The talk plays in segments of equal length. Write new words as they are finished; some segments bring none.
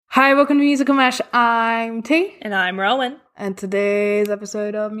Hi, welcome to Musical Mash. I'm T. And I'm Rowan. And today's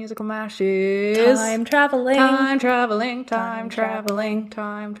episode of Musical Mash is... Time traveling. Time traveling, time traveling,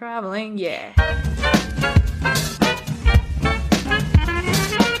 time traveling, yeah.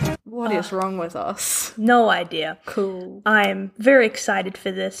 What is wrong with us? No idea. Cool. I'm very excited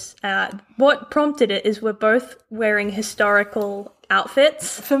for this. What prompted it is we're both wearing historical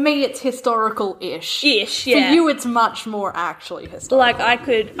outfits. For me, it's historical-ish. Ish, yeah. For you, it's much more actually historical. Like, I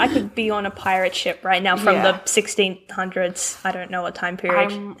could be on a pirate ship right now from Yeah. the 1600s. I don't know what time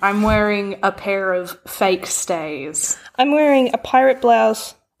period. I'm wearing a pair of fake stays. I'm wearing a pirate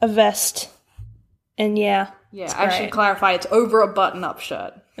blouse, a vest, and yeah. Yeah, I should clarify, it's over a button-up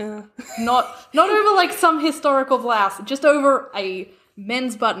shirt. Not over like some historical blouse, just over a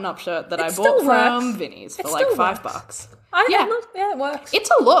men's button-up shirt that I bought from Vinnie's for like $5. Yeah, it works. It's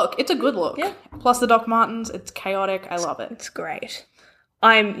a look. It's a good look. Yeah. Plus the Doc Martens, it's chaotic. I love it. It's great.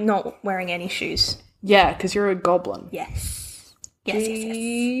 I'm not wearing any shoes. Yeah, because you're a goblin. Yes. Yes.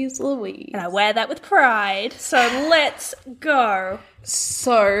 Jeez Louise. And I wear that with pride. So let's go.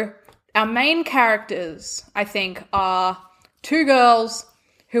 So, our main characters, I think, are two girls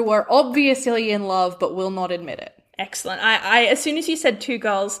who are obviously in love but will not admit it. Excellent. I as soon as you said two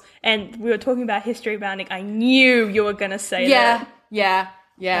girls and we were talking about history bounding, I knew you were going to say that. Yeah.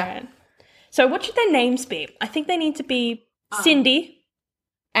 All right. So what should their names be? I think they need to be Cindy.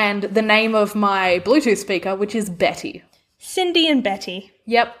 And the name of my Bluetooth speaker, which is Betty. Cindy and Betty.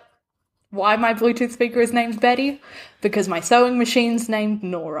 Yep. Why my Bluetooth speaker is named Betty? Because my sewing machine's named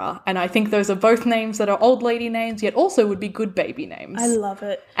Nora, and I think those are both names that are old lady names, yet also would be good baby names. I love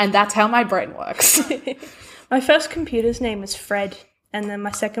it. And that's how my brain works. My first computer's name was Fred, and then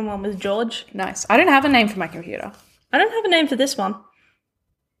my second one was George. Nice. I don't have a name for my computer. I don't have a name for this one.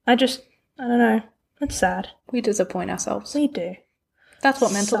 I don't know. It's sad. We disappoint ourselves. We do. That's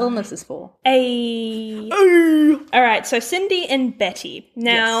what mental illness is for. All right, so Cindy and Betty.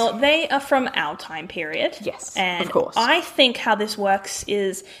 Now, they are from our time period. Yes, and of course. I think how this works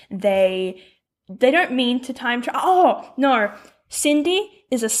is they don't mean to time travel. Oh, no. Cindy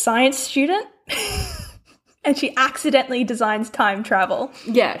is a science student, and she accidentally designs time travel.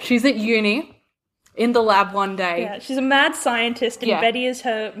 Yeah, she's at uni in the lab one day. Yeah, she's a mad scientist, and Betty is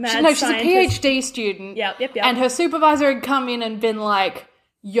her mad She's scientist. a PhD student. Yep. And her supervisor had come in and been like,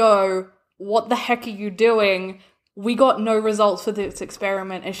 yo, what the heck are you doing? We got no results for this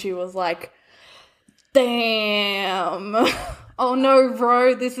experiment. And she was like, damn. Oh no,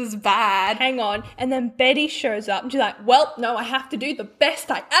 bro, this is bad. Hang on. And then Betty shows up and she's like, well, no, I have to do the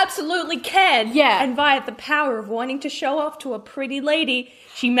best I absolutely can. Yeah. And via the power of wanting to show off to a pretty lady,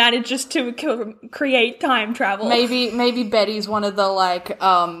 she manages to create time travel. Maybe Betty's one of the, like,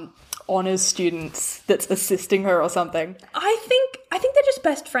 honors students that's assisting her or something. I think they're just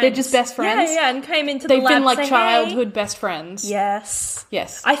best friends. They're just best friends? Yeah, and came into the lab They've been, like, saying, childhood hey. best friends. Yes.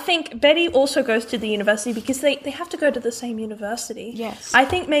 Yes. I think Betty also goes to the university because they have to go to the same university. Yes. I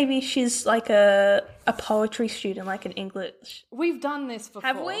think maybe she's like a poetry student, like an English. We've done this before.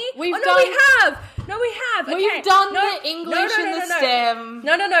 Have we? We have. No, we have. Okay. We've done the English and the STEM.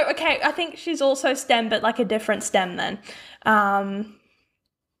 No. Okay, I think she's also STEM, but like a different STEM then.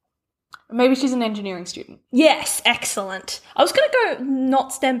 Maybe she's an engineering student. Yes, excellent. I was going to go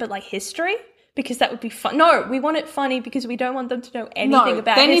not STEM, but like history, because that would be fun. No, we want it funny because we don't want them to know anything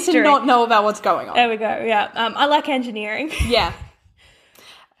about they history. need to not know about what's going on. There we go, yeah. I like engineering. Yeah.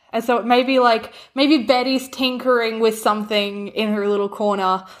 And so maybe Betty's tinkering with something in her little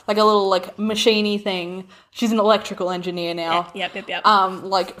corner, like a little like machiney thing. She's an electrical engineer now. Yep.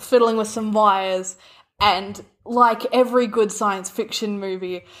 Like fiddling with some wires, and like every good science fiction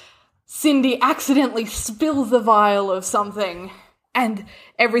movie, Cindy accidentally spills the vial of something, and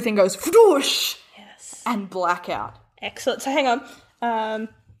everything goes whoosh. Yes. And blackout. Excellent. So hang on.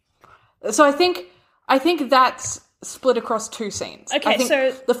 So I think that's split across two scenes. Okay, I think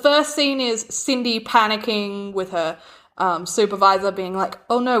so the first scene is Cindy panicking with her supervisor being like,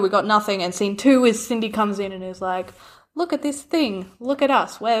 oh no, we got nothing. And scene two is Cindy comes in and is like, look at this thing. Look at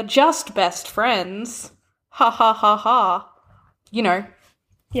us. We're just best friends. Ha ha ha ha. You know,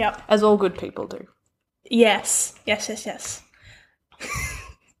 Yep. as all good people do. Yes.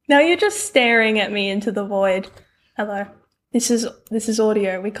 Now you're just staring at me into the void. Hello. This is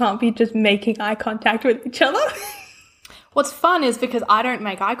audio. We can't be just making eye contact with each other. What's fun is because I don't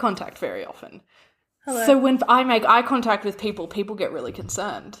make eye contact very often. Hello. So when I make eye contact with people get really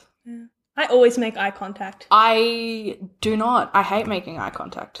concerned. I always make eye contact. I do not. I hate making eye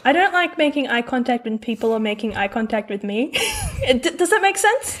contact. I don't like making eye contact when people are making eye contact with me. Does that make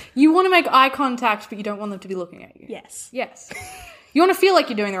sense? You want to make eye contact, but you don't want them to be looking at you. Yes. Yes. You want to feel like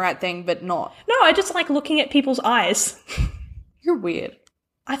you're doing the right thing, but not. No, I just like looking at people's eyes. You're weird.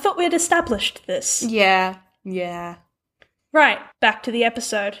 I thought we had established this. Yeah. Right, back to the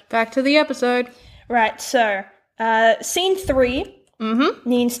episode. Back to the episode. Right, so, scene 3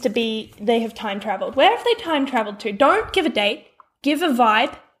 needs to be, they have time traveled. Where have they time traveled to? Don't give a date. Give a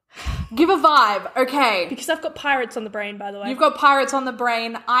vibe. Give a vibe. Okay. Because I've got pirates on the brain, by the way. You've got pirates on the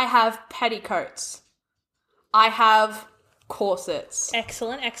brain. I have petticoats. I have corsets.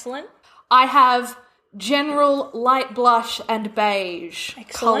 Excellent. I have general light blush and beige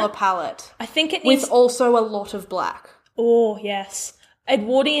colour palette. I think it needs... With also a lot of black. Oh, yes.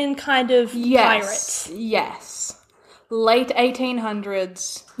 Edwardian kind of pirates. Yes. Late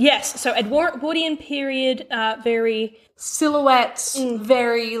 1800s. Yes, so Edwardian period, very... Silhouettes,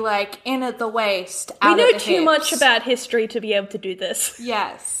 very, like, in at the waist, out at the hips. We know too much about history to be able to do this.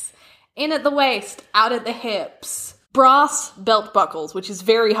 Yes. In at the waist, out at the hips. Brass belt buckles, which is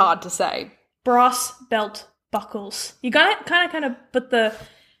very hard to say. Brass belt buckles. You gotta kind of put the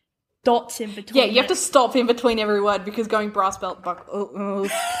dots in between. Yeah, you have to stop in between every word because going brass belt buckle...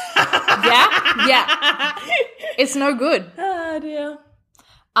 Yeah. It's no good. Oh, dear.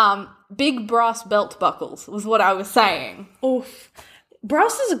 Big brass belt buckles was what I was saying. Oof.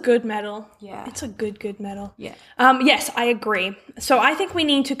 Brass is a good metal. Yeah. It's a good metal. Yeah. Yes, I agree. So I think we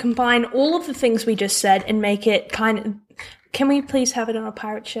need to combine all of the things we just said and make it kind of... Can we please have it on a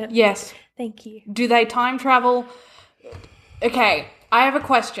pirate ship? Yes. Thank you. Do they time travel? Okay, I have a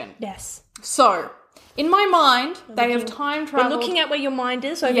question. Yes. So, in my mind, they have time traveled... We're looking at where your mind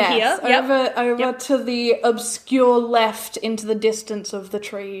is over yes, here. Yep. Over to the obscure left into the distance of the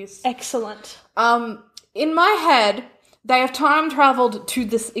trees. Excellent. In my head, they have time traveled to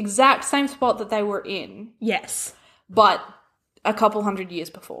this exact same spot that they were in. Yes. But a couple hundred years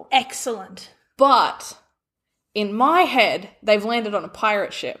before. Excellent. But in my head, they've landed on a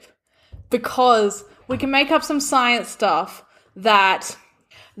pirate ship because we can make up some science stuff that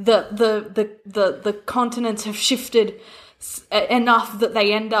the continents have shifted enough that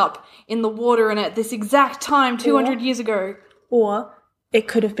they end up in the water and at this exact time 200 years ago. Or it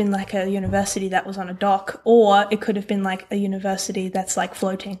could have been like a university that was on a dock, or it could have been like a university that's like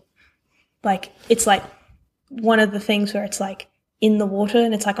floating. Like, it's like one of the things where it's like in the water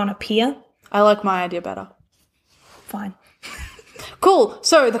and it's like on a pier. I like my idea better. Fine. Cool.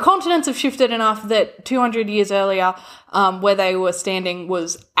 So the continents have shifted enough that 200 years earlier, where they were standing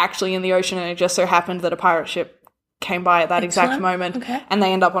was actually in the ocean, and it just so happened that a pirate ship came by at that exact moment, Okay. and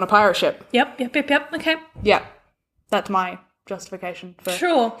they end up on a pirate ship. Yep. Okay. Yeah. That's my justification for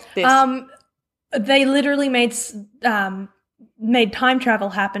Sure. this. They literally made time travel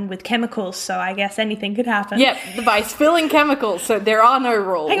happen with chemicals, so I guess anything could happen. Yep, by spilling chemicals, so there are no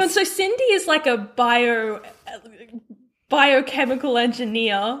rules. Hang on, so Cindy is like a biochemical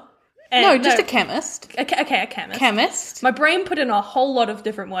engineer. No, just a chemist. Okay, a chemist. Chemist. My brain put in a whole lot of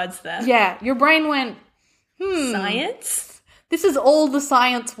different words there. Yeah, your brain went, Science? This is all the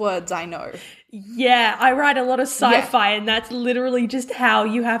science words I know. Yeah, I write a lot of sci-fi, and that's literally just how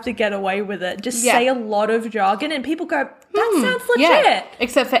you have to get away with it. Just say a lot of jargon, and people go, that sounds legit. Yeah.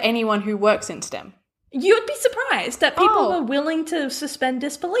 Except for anyone who works in STEM. You'd be surprised that people are willing to suspend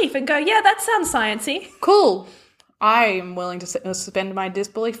disbelief and go, yeah, that sounds sciencey. Cool. I am willing to suspend my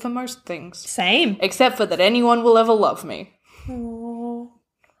disbelief for most things. Same. Except for that anyone will ever love me. Oh,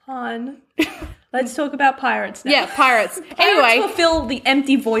 hon. Let's talk about pirates now. Yeah, pirates. Pirates will fill the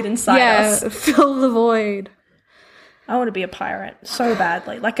empty void inside us. Yeah, fill the void. I want to be a pirate so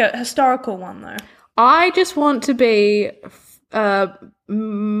badly. Like a historical one, though. I just want to be,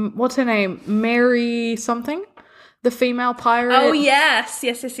 what's her name? Mary something? The female pirate. Oh, yes.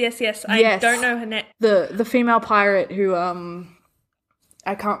 I don't know her name. The female pirate who,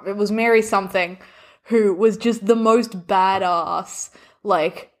 it was Mary something, who was just the most badass,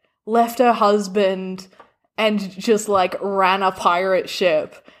 like, left her husband and just, like, ran a pirate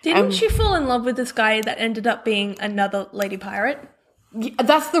ship. Didn't she fall in love with this guy that ended up being another lady pirate? Yeah,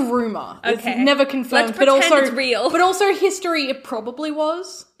 that's the rumor. Okay. It's never confirmed. Let's pretend it's real. But also history, it probably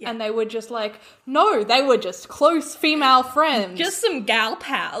was. Yeah. And they were just like, no, they were just close female friends. Just some gal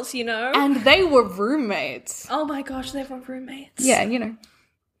pals, you know? And they were roommates. Oh my gosh, they were roommates. Yeah, you know.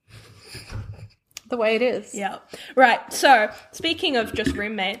 The way it is. Yeah. Right, so, speaking of just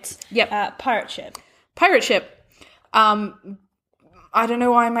roommates. Yep. Pirate ship. Pirate ship. I don't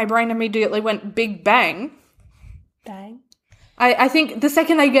know why my brain immediately went Big Bang. Bang. I think the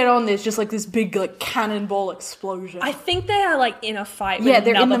second they get on, there's just like this big like cannonball explosion. I think they are like in a fight with another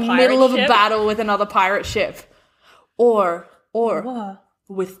pirate ship. Yeah, they're in the middle of a battle with another pirate ship. Or what?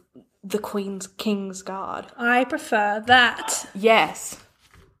 with the Queen's King's Guard. I prefer that. Yes.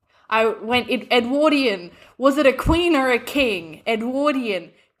 I went Edwardian. Was it a queen or a king?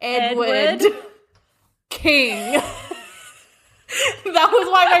 Edwardian. Edward. King. That was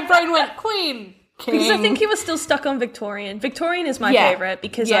why my brain went Queen. King. Because I think you were still stuck on Victorian. Victorian is my favourite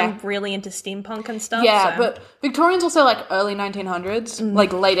because I'm really into steampunk and stuff. Yeah, so. but Victorian's also like early 1900s,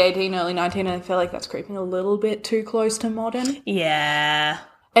 like late 18, early 19, and I feel like that's creeping a little bit too close to modern. Yeah.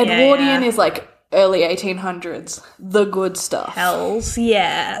 Edwardian is like early 1800s, the good stuff. Hells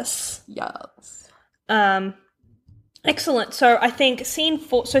yes. Yes. Excellent. So I think scene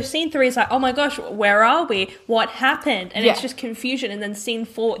 3 is like, oh my gosh, where are we? What happened? And it's just confusion. And then scene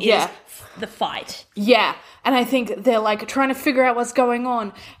 4 is the fight. Yeah. And I think they're like trying to figure out what's going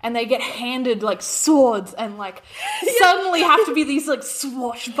on, and they get handed like swords and like suddenly have to be these like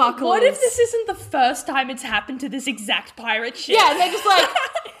swashbucklers. What if this isn't the first time it's happened to this exact pirate ship? Yeah, and they're just like,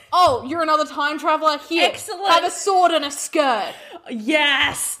 oh, you're another time traveler? Here. Excellent. Have a sword and a skirt.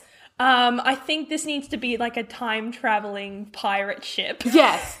 Yes. I think this needs to be like a time-traveling pirate ship.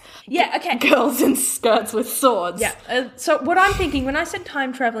 Yes. Yeah, okay. Girls in skirts with swords. Yeah. So what I'm thinking, when I said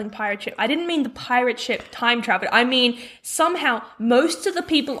time-traveling pirate ship, I didn't mean the pirate ship time travel. I mean, somehow, most of the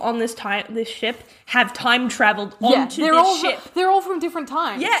people on this ship have time-traveled onto this ship. They're all from different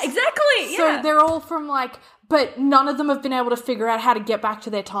times. Yeah, exactly. So Yeah. they're all from like, but none of them have been able to figure out how to get back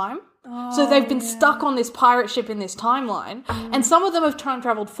to their time. So they've been stuck on this pirate ship in this timeline, and some of them have time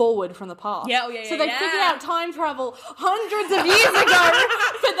traveled forward from the past. So they figured out time travel hundreds of years ago,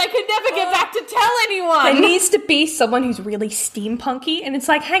 but they could never get back to tell anyone. There needs to be someone who's really steampunky, and it's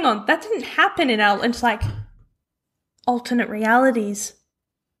like, hang on, that didn't happen in our... And it's like, alternate realities.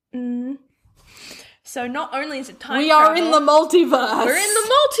 So not only is it time travel... We are in the multiverse. We're in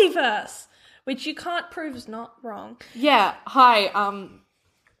the multiverse, which you can't prove is not wrong. Yeah, hi,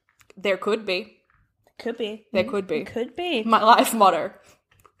 there could be. Could be. There could be. Could be. My life motto.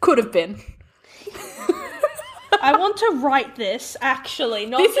 Could have been. I want to write this, actually.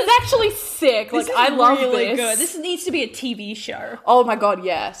 This is actually sick. Like, I love this. Good. This needs to be a TV show. Oh my god,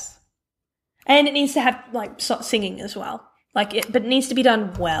 yes. And it needs to have, like, singing as well. But it needs to be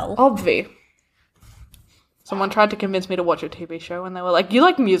done well. Obvi. Someone tried to convince me to watch a TV show, and they were like, you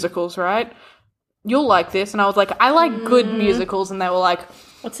like musicals, right? You'll like this. And I was like, I like good musicals. And they were like...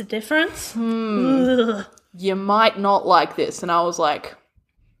 What's the difference? You might not like this. And I was like,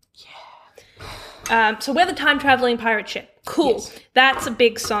 so we're the time-traveling pirate ship. Cool. Yes. That's a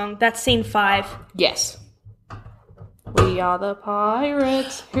big song. That's scene 5. yes. We are the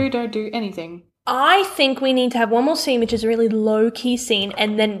pirates who don't do anything. I think we need to have one more scene, which is a really low-key scene,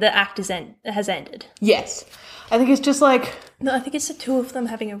 and then the act has ended. Yes. I think it's just like... No, I think it's the two of them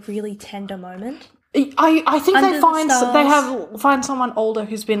having a really tender moment. I think Under they the find someone older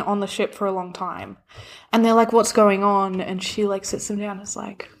who's been on the ship for a long time, and they're like, "What's going on?" And she like sits them down. And it's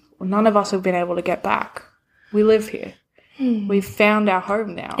like, well, none of us have been able to get back. We live here. We've found our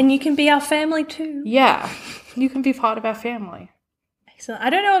home now, And you can be our family too. yeah, you can be part of our family. Excellent. I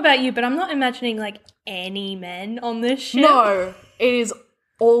don't know about you, but I'm not imagining like any men on this ship. No, it is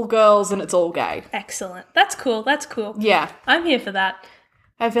all girls and it's all gay. Excellent. That's cool. That's cool. Yeah. I'm here for that.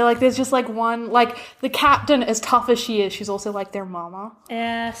 I feel like there's just like one, like the captain, as tough as she is, she's also like their mama.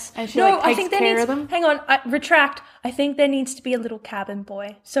 Yes. And she like takes care of them. Hang on, retract. I think there needs to be a little cabin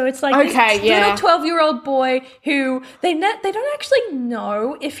boy. So it's like Okay, this yeah. little 12-year-old boy who they don't actually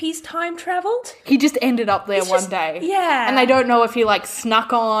know if he's time traveled. He just ended up there one just- day. yeah. And they don't know if he like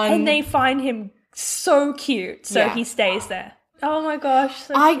snuck on. And they find him so cute, so Yeah. he stays there. Oh my gosh,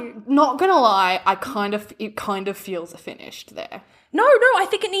 so cute. I'm not gonna lie, it kind of feels finished there. No, I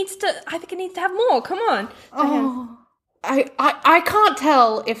think it needs to have more. Come on. Oh, I can't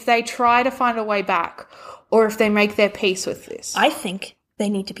tell if they try to find a way back or if they make their peace with this. I think they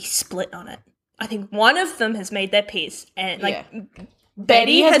need to be split on it. I think one of them has made their peace, and like Yeah.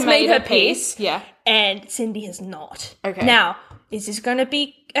 Betty has made her peace, Yeah. and Cindy has not. Okay. Now, is this going to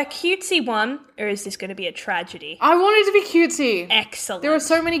be a cutesy one, or is this going to be a tragedy? I want it to be cutesy. Excellent. There are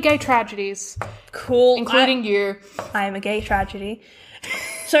so many gay tragedies, cool, including you. I am a gay tragedy.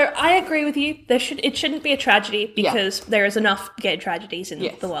 So I agree with you. It shouldn't be a tragedy because there is enough gay tragedies in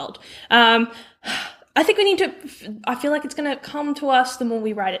the world. I think we need to. I feel like it's going to come to us the more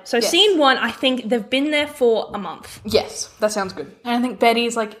we write it. So scene 1, I think they've been there for a month. Yes, that sounds good. And I think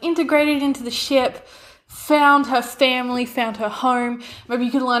Betty's like integrated into the ship, found her family, found her home. Maybe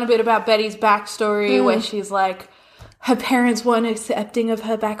you could learn a bit about Betty's backstory where she's like, her parents weren't accepting of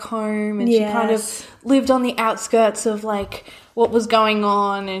her back home, and she kind Yes. of lived on the outskirts of, like, what was going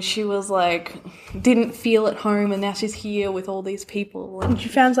on, and she was, like, didn't feel at home, and now she's here with all these people, and She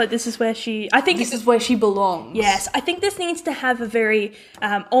found like this is where I think this is where she belongs. yes, I think this needs to have a very,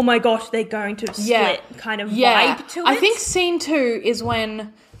 oh my gosh, they're going to split kind of vibe to it. I think scene 2 is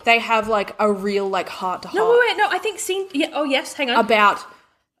when they have, like, a real, like, heart-to-heart No, I think hang on. about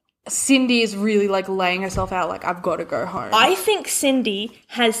Cindy is really, like, laying herself out, like, I've got to go home. I think Cindy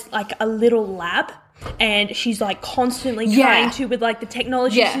has like a little lab and she's like constantly Yeah. trying to with like the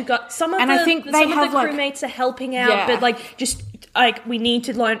technology Yeah. she's got. Some of And the I think they some have, of the like- crewmates are helping out, Yeah. but like just like we need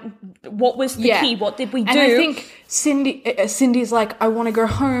to learn what was the key, what did we do? And I think Cindy's like, I want to go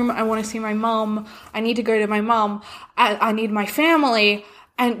home. I want to see my mum. I need to go to my mum. I need my family.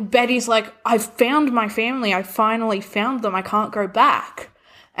 And Betty's like, I've found my family. I finally found them. I can't go back.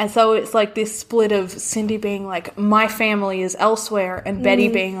 And so it's like this split of Cindy being like, my family is elsewhere, and Betty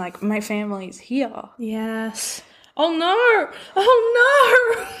being like, my family's here. Yes. Oh no.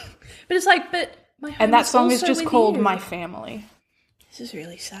 But it's like, but my home And that song is also just with called you. My Family. This is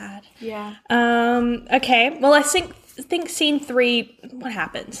really sad. Yeah. Okay. Well, I think scene 3. What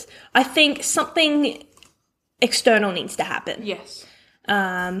happens? I think something external needs to happen. Yes.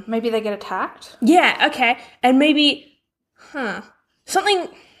 Maybe they get attacked. Yeah. Okay. And maybe, something.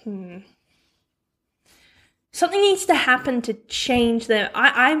 Something needs to happen to change the.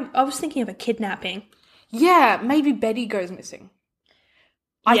 I was thinking of a kidnapping. Yeah, maybe Betty goes missing.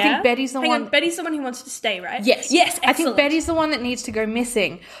 I Yeah? think Betty's the Hang one. on, Betty's the one who wants to stay, right? Yes. Yes. I think Excellent. Betty's the one that needs to go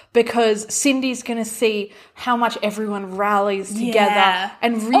missing because Cindy's going to see how much everyone rallies together Yeah.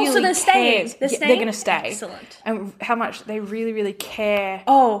 and really Oh, so they're staying. cares. They're Yeah, staying? they're going to stay. Excellent. And how much they really, really care.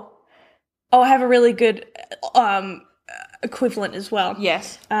 Oh, I have a really good equivalent as well.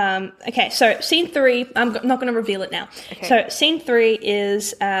 Yes. Okay, so scene 3, I'm not going to reveal it now. Okay. So scene 3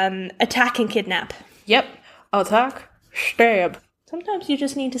 is attack and kidnap. Yep. Attack. Stab. Sometimes you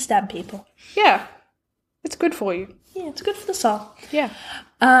just need to stab people. Yeah. It's good for you. Yeah, it's good for the soul. Yeah.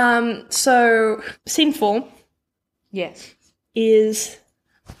 So scene 4 Yes. is,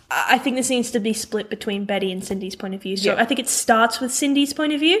 I think this needs to be split between Betty and Cindy's point of view. So Yeah. I think it starts with Cindy's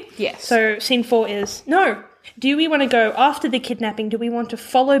point of view. Yes. So scene 4 is, no, do we want to go after the kidnapping? Do we want to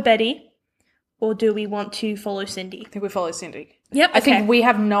follow Betty or do we want to follow Cindy? I think we follow Cindy. Yep, I okay. think we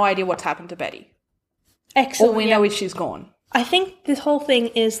have no idea what's happened to Betty. Excellent. All we yeah. know is she's gone. I think this whole thing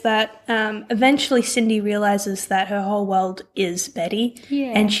is that eventually Cindy realizes that her whole world is Betty.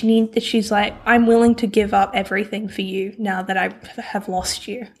 Yeah. And she's like, I'm willing to give up everything for you now that I have lost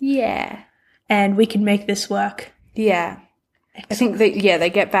you. Yeah. And we can make this work. Yeah. I think they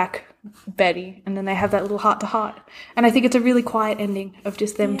get back Betty, and then they have that little heart-to-heart. And I think it's a really quiet ending of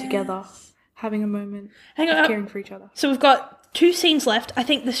just them together, having a moment, Hang of on. caring for each other. So we've got 2 scenes left. I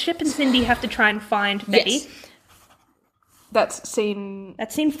think the ship and Cindy have to try and find Betty. Yes. That's scene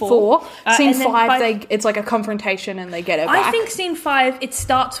That's scene 4. 4. Scene and then 5, it's like a confrontation and they get her back. I think scene 5, it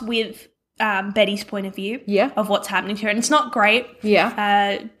starts with Betty's point of view Yeah. of what's happening to her. And it's not great.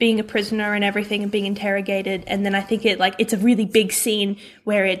 Yeah. Being a prisoner and everything and being interrogated. And then I think it's a really big scene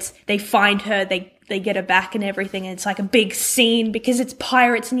where they find her, they get her back and everything. And it's like a big scene because it's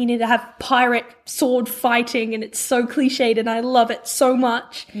pirates and you need to have pirate sword fighting. And it's so cliched and I love it so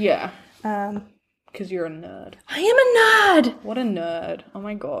much. Yeah. Because you're a nerd. I am a nerd. What a nerd. Oh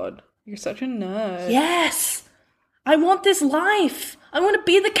my god. You're such a nerd. Yes. I want this life. I want to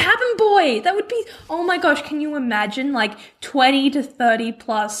be the cabin boy. That would be, oh my gosh, can you imagine like 20 to 30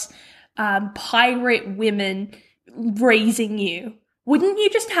 plus pirate women raising you? Wouldn't you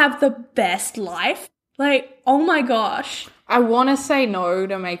just have the best life? Like, oh my gosh. I want to say no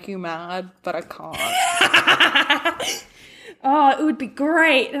to make you mad, but I can't. Oh, it would be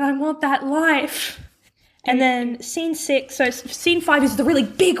great, and I want that life. And then scene 6, so scene 5 is the really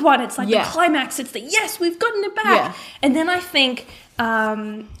big one. It's like the climax. It's the, yes, we've gotten it back. Yeah. And then I think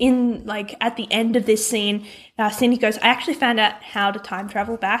in like at the end of this scene, Cindy goes, I actually found out how to time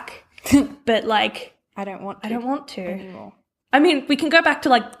travel back, but like I don't want to. I don't want to. anymore. I mean, we can go back to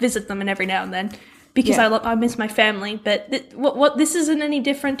like visit them and every now and then because Yeah. I miss my family. But what this isn't any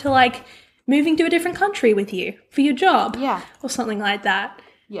different to like moving to a different country with you for your job, Yeah. or something like that.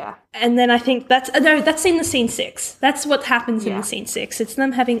 Yeah. And then I think that's in the scene 6. That's what happens in Yeah. the scene 6. It's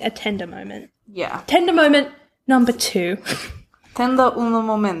them having a tender moment. Yeah. Tender moment number 2. Tendo uno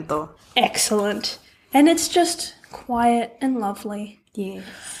momento. Excellent. And it's just quiet and lovely. Yeah.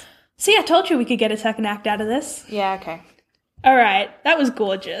 See, I told you we could get a second act out of this. Yeah, okay. All right, that was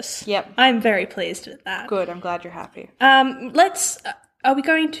gorgeous. Yep. I'm very pleased with that. Good, I'm glad you're happy. Let's. Are we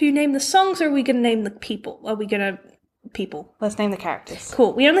going to name the songs, or are we going to name the people? Are we going to people. Let's name the characters.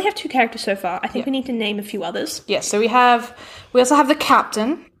 Cool. We only have 2 characters so far. I think we need to name a few others. Yeah, so we also have the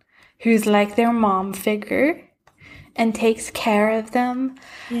captain, who's like their mom figure and takes care of them.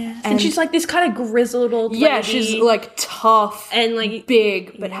 Yeah. And she's like this kind of grizzled old lady. Yeah, she's like tough and like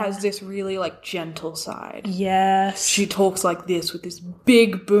big, but has this really like gentle side. Yes. She talks like this with this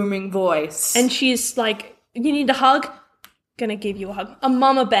big booming voice. And she's like, you need a hug? Gonna give you a hug. A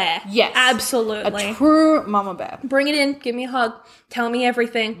mama bear. Yes. Absolutely. A true mama bear. Bring it in. Give me a hug. Tell me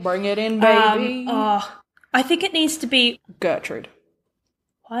everything. Bring it in, baby. I think it needs to be... Gertrude.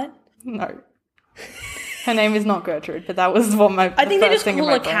 What? No. Her name is not Gertrude, but that was what I think they just call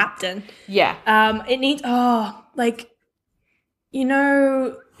her captain. Yeah. It needs... like, you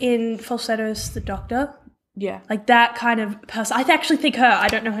know, in Falsetto's The Doctor? Yeah. Like that kind of person. I actually think her. I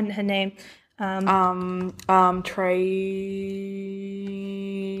don't know her name. Trey...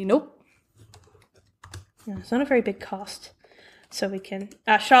 Nope. No, it's not a very big cast. So we can...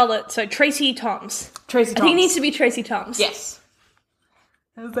 Charlotte. So Tracy Toms. Tracy Toms. I think it needs to be Tracy Toms. Yes.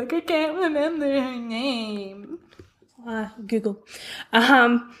 I was like, I can't remember her name. Google.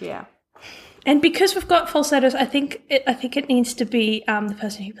 Yeah. And because we've got falsettos, I think it needs to be the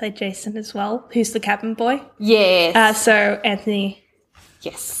person who played Jason as well, who's the cabin boy. Yes. So Anthony.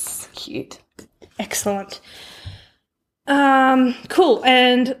 Yes. Cute. Excellent. Cool.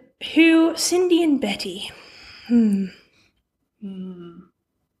 And who? Cindy and Betty.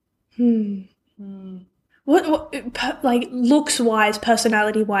 What like looks-wise,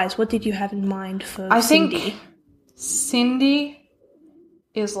 personality-wise, what did you have in mind for Cindy? I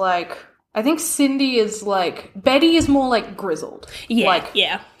think Cindy is like... Betty is more like grizzled. Yeah, like,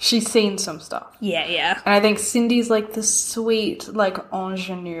 yeah. She's seen some stuff. Yeah, yeah. And I think Cindy's like the sweet, like,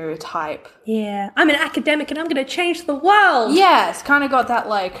 ingenue type. Yeah. I'm an academic and I'm going to change the world. Yeah, it's kind of got that,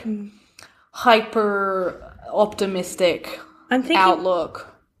 like, hyper optimistic outlook.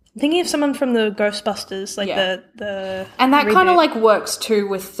 I'm thinking of someone from the Ghostbusters, like the And that reboot. kind of, like, works, too,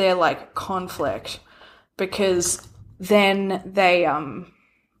 with their, like, conflict. Because then they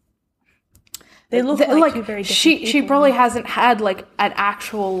look like two very different people. She probably hasn't had, like, an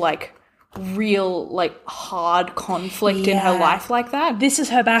actual, like, real, like, hard conflict in her life like that. This is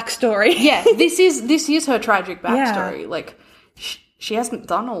her backstory. Yeah, this is her tragic backstory. Yeah. Like, she hasn't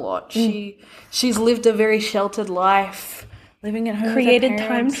done a lot. She's lived a very sheltered life, living at home. Created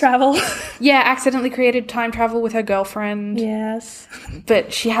time travel. Yeah, accidentally created time travel with her girlfriend. Yes,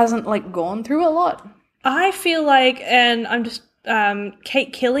 but she hasn't, like, gone through a lot. I feel like, and I'm just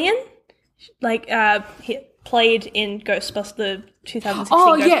Kate Killian. Like, he played in Ghostbusters, the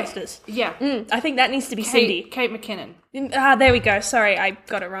 2016 Ghostbusters. Yeah. I think that needs to be Cindy. Kate McKinnon. There we go. Sorry, I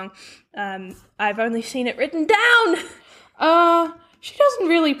got it wrong. I've only seen it written down. She doesn't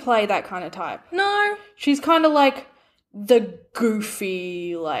really play that kind of type. No. She's kind of like the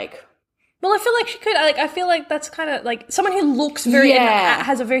goofy, like... Well, I feel like she could. I feel like that's kind of like someone who looks very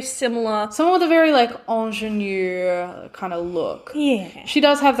has a very similar. Someone with a very like ingenue kind of look. Yeah, she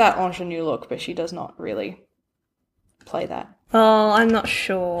does have that ingenue look, but she does not really play that. Oh, I'm not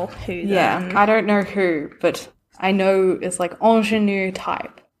sure who. Yeah, I don't know who, but I know it's like ingenue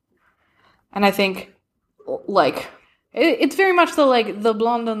type, and I think like it's very much the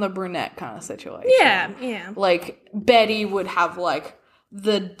blonde and the brunette kind of situation. Yeah, yeah. Like Betty would have like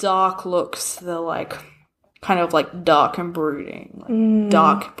the dark looks, the like kind of like dark and brooding, like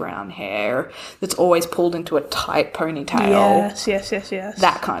dark brown hair that's always pulled into a tight ponytail. Yes.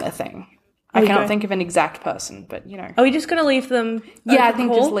 That kind of thing. I cannot think of an exact person, but you know. Are we just going to leave them? Yeah, I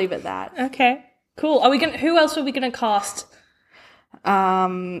think just leave it that. Okay, cool. Who else are we going to cast?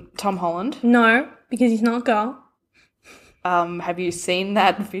 Tom Holland. No, because he's not a girl. Have you seen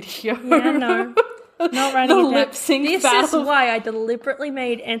that video? Yeah, no. Not writing the it down. lip sync This battle. is why I deliberately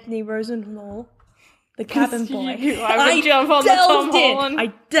made Anthony Rosenthal the cabin boy. I would jump on the Tom Holland.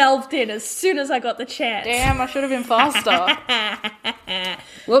 I delved in as soon as I got the chance. Damn, I should have been faster.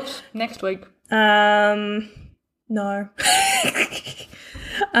 Whoops. Next week. No.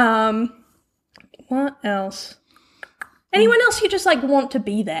 What else? Anyone else you just like want to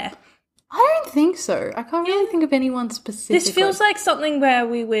be there? I don't think so. I can't really think of anyone specifically. This feels like something where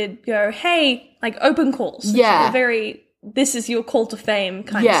we would go, hey, like open calls. Yeah. It's a very, this is your call to fame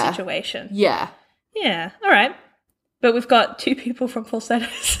kind of situation. Yeah. Yeah. All right. But we've got 2 people from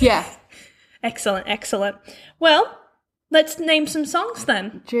Falsettos. Yeah. Excellent. Well, let's name some songs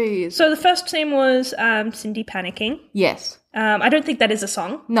then. Jeez. So the first scene was Cindy panicking. Yes. I don't think that is a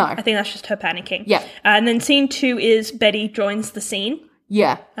song. No. I think that's just her panicking. Yeah. And then scene 2 is Betty joins the scene.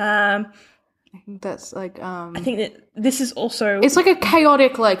 Yeah. I think that's like I think that this is also it's like a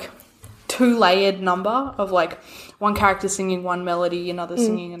chaotic like two-layered number of like one character singing one melody, another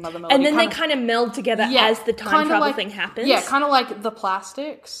singing another melody. And then they kind of meld together as the time travel thing happens. Yeah, kind of like the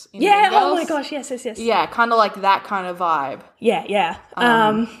Plastics. In Yeah, Mean Girls. oh my gosh, yes. Yeah, kind of like that kind of vibe. Yeah.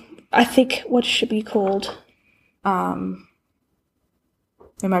 I think what should be called? In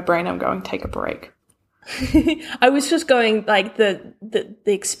my brain, I'm going, take a break. I was just going like the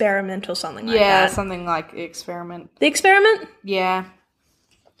experiment or something like that. Yeah, something like the experiment. The experiment? Yeah.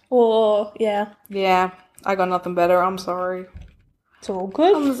 Or, yeah. Yeah. I got nothing better. I'm sorry. It's all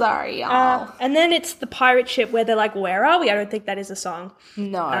good. I'm sorry, y'all. And then it's the pirate ship where they're like, where are we? I don't think that is a song.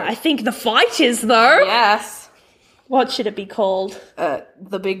 No. I think the fight is, though. Yes. What should it be called?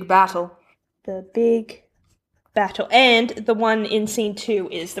 The big battle. The big battle. And the one in scene 2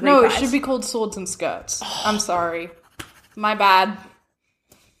 is the No, reprise. it should be called Swords and Skirts. I'm sorry. My bad.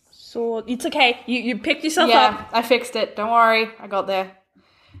 Sword. It's okay. You picked yourself up. Yeah, I fixed it. Don't worry. I got there.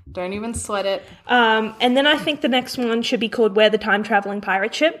 Don't even sweat it. And then I think the next one should be called Where the Time Traveling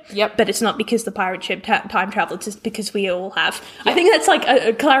Pirate Ship. Yep. But it's not because the pirate ship time travel, it's just because we all have. I think that's like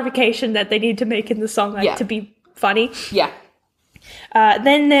a clarification that they need to make in the song to be funny. Yeah.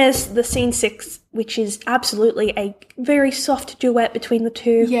 Then there's the scene 6, which is absolutely a very soft duet between the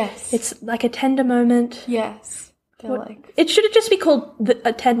two. Yes. It's like a tender moment. Yes. They're like... It should just be called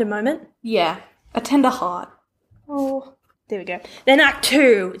a tender moment. Yeah. A tender heart. Oh, there we go. Then Act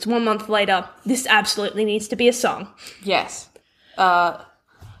 2, it's 1 month later. This absolutely needs to be a song. Yes. The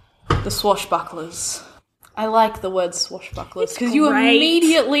swashbucklers. I like the word swashbucklers because you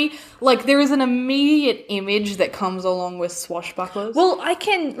immediately, like, there is an immediate image that comes along with swashbucklers. Well,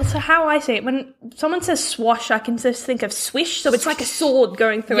 so how I say it, when someone says swash, I can just think of swish, so it's like a sword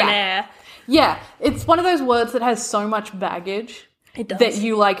going through an air. Yeah, it's one of those words that has so much baggage It does. that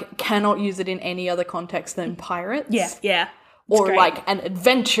you, like, cannot use it in any other context than pirates. Yeah. Or, great. like, an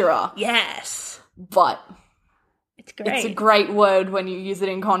adventurer. Yes. But... It's great. It's a great word when you use it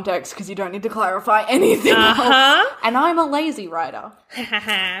in context because you don't need to clarify anything else. And I'm a lazy writer.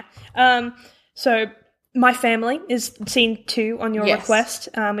 So My Family is scene 2 on your Yes. request,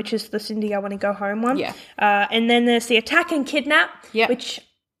 which is the Cindy I Want to Go Home one. Yeah. And then there's the Attack and Kidnap, which...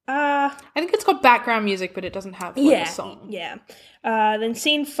 I think it's got background music, but it doesn't have a song. Yeah. Then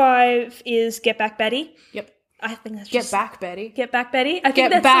scene 5 is Get Back Betty. Yep. I think that's Get just... back, Betty. Get Back Betty? I think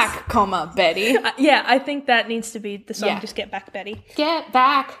Get that's back, comma, Betty. yeah, I think that needs to be the song, Yeah. just Get Back Betty. Get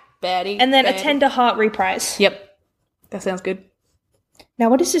back, Betty. And then Betty. A Tender Heart reprise. Yep. That sounds good.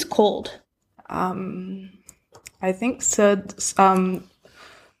 Now, what is this called? I think Skirts and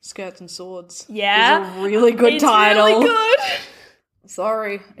Swords. Yeah. Is a really good It's title. really good.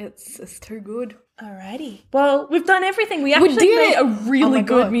 Sorry, it's too good. Alrighty. Well, we've done everything. We actually did made it. a Oh really my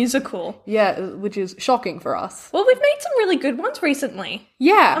good God. musical. Yeah, which is shocking for us. Well, we've made some really good ones recently.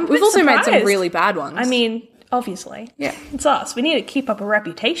 Yeah, I'm a we've bit also made some surprised. really bad ones. I mean, obviously. Yeah. It's us. We need to keep up a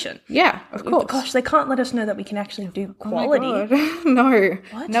reputation. Yeah, of course. Gosh, they can't let us know that we can actually do Oh my quality. God. No.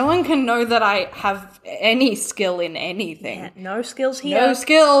 What? No one can know that I have any skill in anything. Yeah, no skills here. No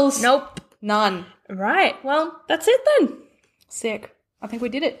skills. Nope. None. Right. Well, that's it then. Sick. I think we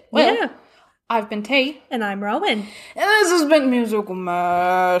did it. Well, Yeah. I've been T. And I'm Rowan. And this has been Musical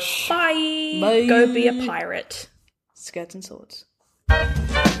Mash. Bye. Bye. Go be a pirate. Skirts and Swords.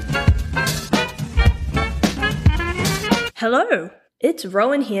 Hello, it's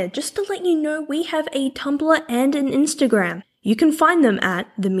Rowan here. Just to let you know, we have a Tumblr and an Instagram. You can find them at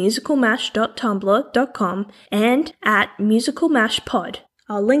themusicalmash.tumblr.com and at musicalmashpod.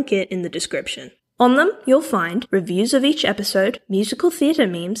 I'll link it in the description. On them, you'll find reviews of each episode, musical theatre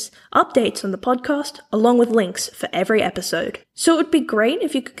memes, updates on the podcast, along with links for every episode. So it would be great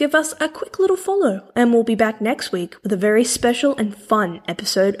if you could give us a quick little follow, and we'll be back next week with a very special and fun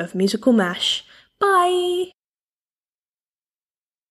episode of Musical Mash. Bye!